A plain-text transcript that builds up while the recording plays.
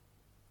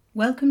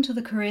Welcome to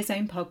the Career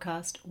Zone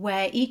podcast,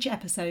 where each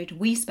episode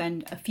we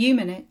spend a few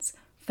minutes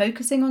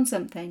focusing on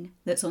something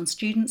that's on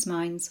students'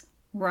 minds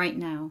right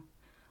now.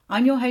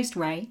 I'm your host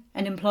Ray,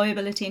 an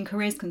employability and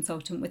careers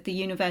consultant with the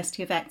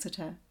University of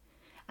Exeter.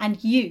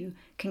 And you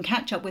can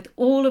catch up with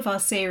all of our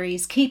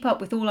series, keep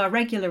up with all our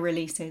regular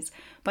releases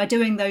by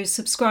doing those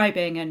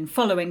subscribing and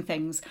following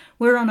things.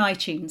 We're on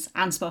iTunes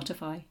and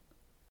Spotify.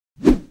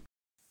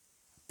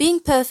 Being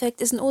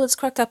perfect isn't all it's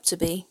cracked up to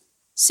be.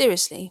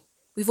 Seriously.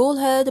 We've all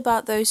heard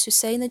about those who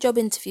say in a job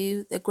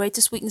interview their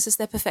greatest weakness is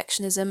their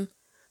perfectionism.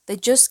 They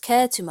just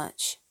care too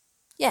much.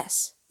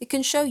 Yes, it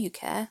can show you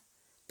care,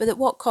 but at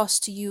what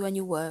cost to you and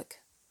your work?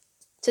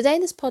 Today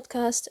in this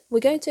podcast, we're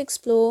going to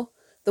explore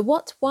the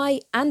what, why,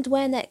 and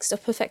where next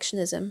of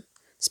perfectionism,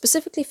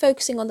 specifically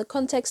focusing on the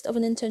context of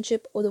an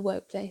internship or the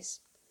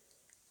workplace.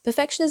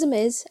 Perfectionism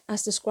is,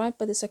 as described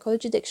by the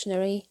Psychology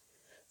Dictionary,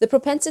 the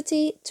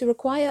propensity to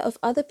require of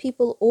other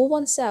people or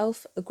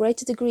oneself a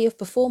greater degree of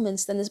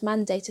performance than is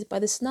mandated by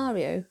the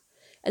scenario,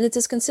 and it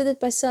is considered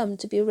by some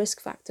to be a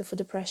risk factor for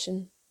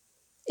depression.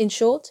 In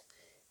short,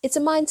 it's a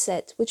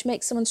mindset which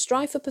makes someone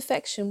strive for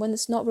perfection when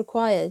it's not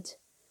required.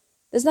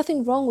 There's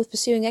nothing wrong with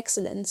pursuing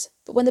excellence,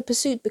 but when the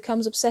pursuit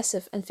becomes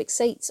obsessive and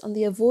fixates on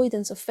the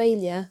avoidance of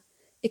failure,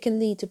 it can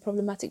lead to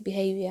problematic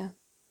behavior.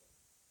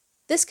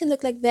 This can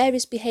look like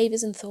various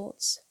behaviors and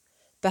thoughts.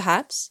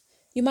 Perhaps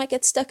you might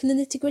get stuck in the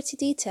nitty-gritty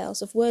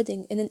details of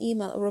wording in an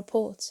email or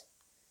report.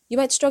 You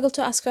might struggle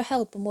to ask for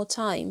help or more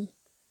time.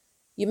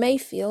 You may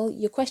feel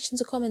your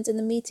questions or comments in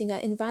the meeting are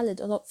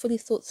invalid or not fully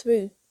thought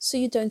through, so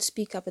you don't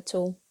speak up at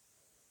all.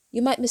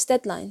 You might miss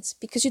deadlines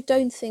because you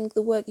don't think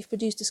the work you've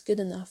produced is good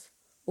enough,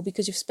 or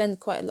because you've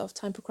spent quite a lot of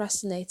time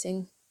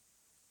procrastinating.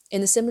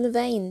 In a similar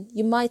vein,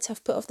 you might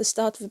have put off the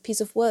start of a piece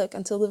of work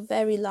until the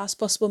very last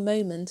possible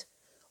moment,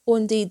 or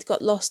indeed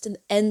got lost in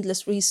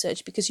endless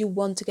research because you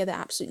want to get it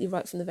absolutely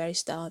right from the very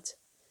start.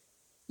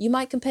 You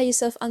might compare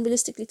yourself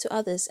unrealistically to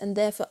others and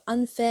therefore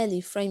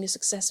unfairly frame your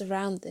success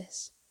around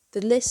this.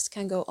 The list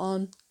can go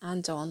on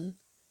and on.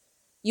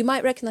 You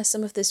might recognise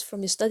some of this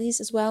from your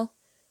studies as well,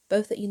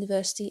 both at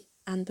university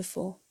and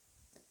before.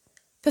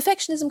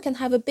 Perfectionism can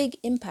have a big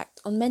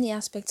impact on many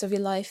aspects of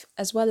your life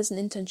as well as an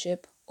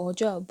internship or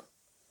job.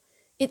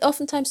 It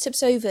oftentimes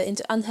tips over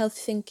into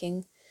unhealthy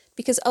thinking,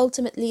 because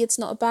ultimately it's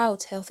not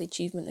about healthy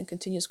achievement and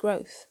continuous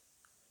growth.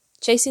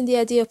 Chasing the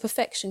idea of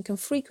perfection can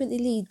frequently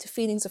lead to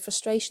feelings of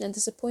frustration and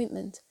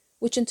disappointment,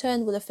 which in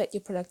turn will affect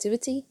your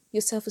productivity,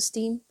 your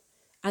self-esteem,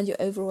 and your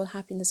overall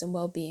happiness and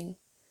well-being.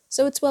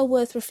 So it's well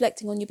worth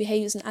reflecting on your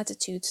behaviours and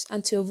attitudes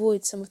and to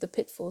avoid some of the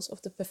pitfalls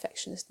of the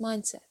perfectionist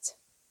mindset.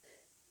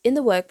 In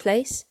the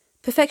workplace,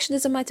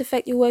 perfectionism might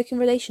affect your working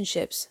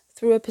relationships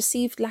through a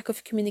perceived lack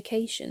of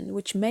communication,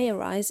 which may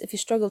arise if you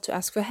struggle to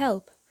ask for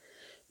help.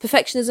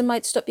 Perfectionism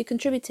might stop you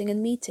contributing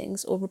in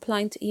meetings or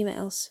replying to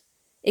emails.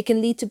 It can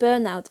lead to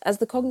burnout as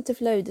the cognitive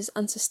load is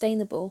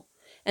unsustainable,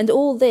 and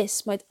all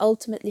this might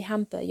ultimately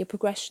hamper your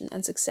progression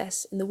and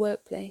success in the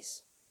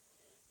workplace.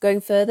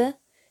 Going further,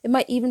 it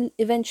might even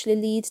eventually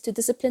lead to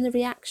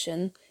disciplinary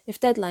action if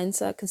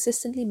deadlines are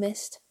consistently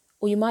missed,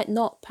 or you might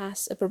not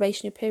pass a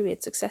probationary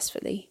period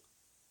successfully.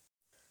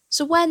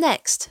 So where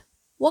next?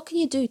 What can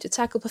you do to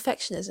tackle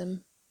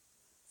perfectionism?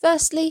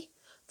 Firstly,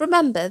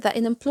 remember that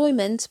in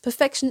employment,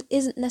 perfection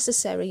isn't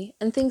necessary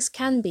and things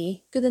can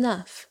be good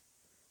enough.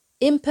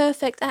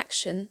 Imperfect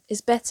action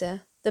is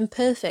better than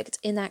perfect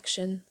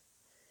inaction.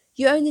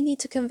 You only need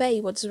to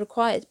convey what is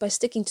required by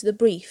sticking to the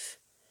brief.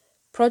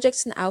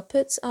 Projects and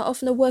outputs are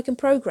often a work in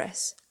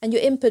progress, and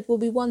your input will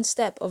be one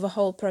step of a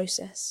whole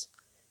process.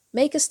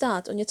 Make a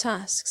start on your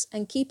tasks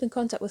and keep in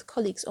contact with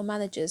colleagues or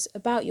managers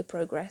about your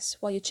progress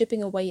while you're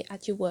chipping away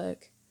at your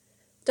work.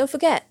 Don't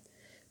forget,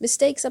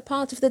 mistakes are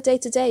part of the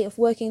day-to-day of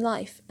working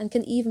life and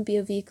can even be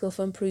a vehicle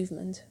for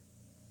improvement.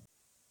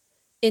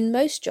 In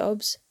most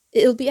jobs,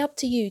 it'll be up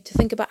to you to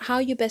think about how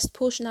you best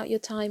portion out your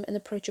time and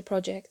approach a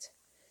project.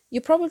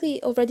 You're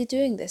probably already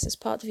doing this as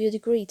part of your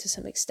degree to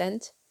some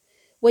extent,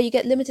 where you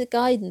get limited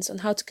guidance on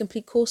how to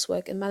complete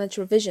coursework and manage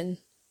revision.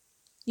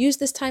 Use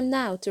this time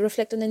now to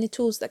reflect on any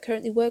tools that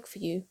currently work for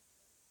you.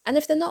 And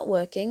if they're not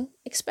working,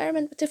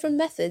 experiment with different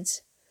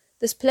methods.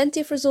 There's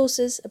plenty of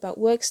resources about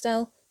work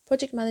style,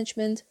 project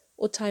management,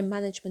 or time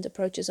management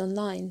approaches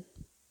online.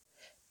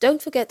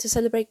 Don't forget to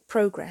celebrate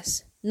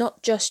progress,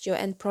 not just your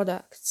end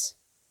products.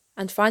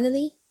 And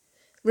finally,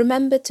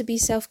 remember to be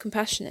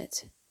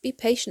self-compassionate. Be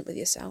patient with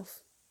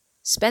yourself.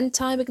 Spend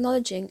time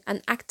acknowledging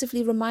and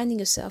actively reminding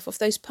yourself of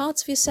those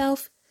parts of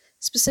yourself,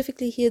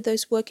 specifically here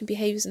those working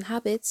behaviours and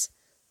habits,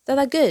 that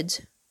are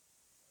good.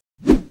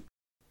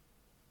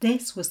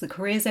 This was the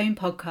Career Zone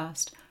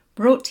podcast,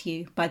 brought to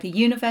you by the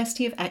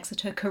University of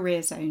Exeter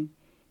Career Zone.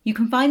 You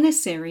can find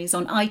this series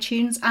on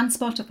iTunes and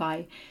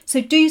Spotify,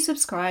 so do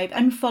subscribe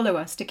and follow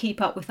us to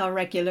keep up with our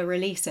regular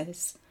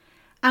releases.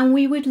 And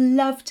we would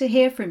love to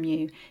hear from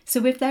you,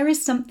 so if there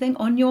is something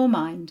on your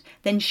mind,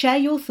 then share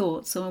your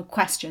thoughts or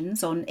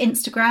questions on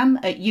Instagram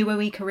at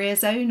UOE Career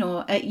Zone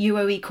or at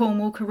UOE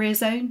Cornwall Career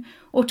Zone,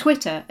 or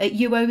Twitter at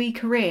UOE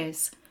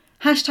Careers.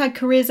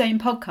 #Career Zone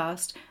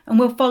Podcast, and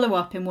we'll follow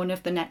up in one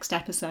of the next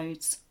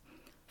episodes.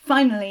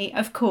 Finally,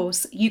 of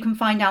course, you can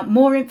find out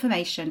more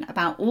information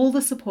about all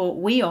the support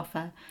we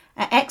offer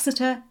at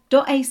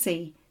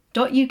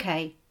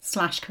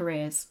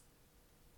exeter.ac.uk/careers.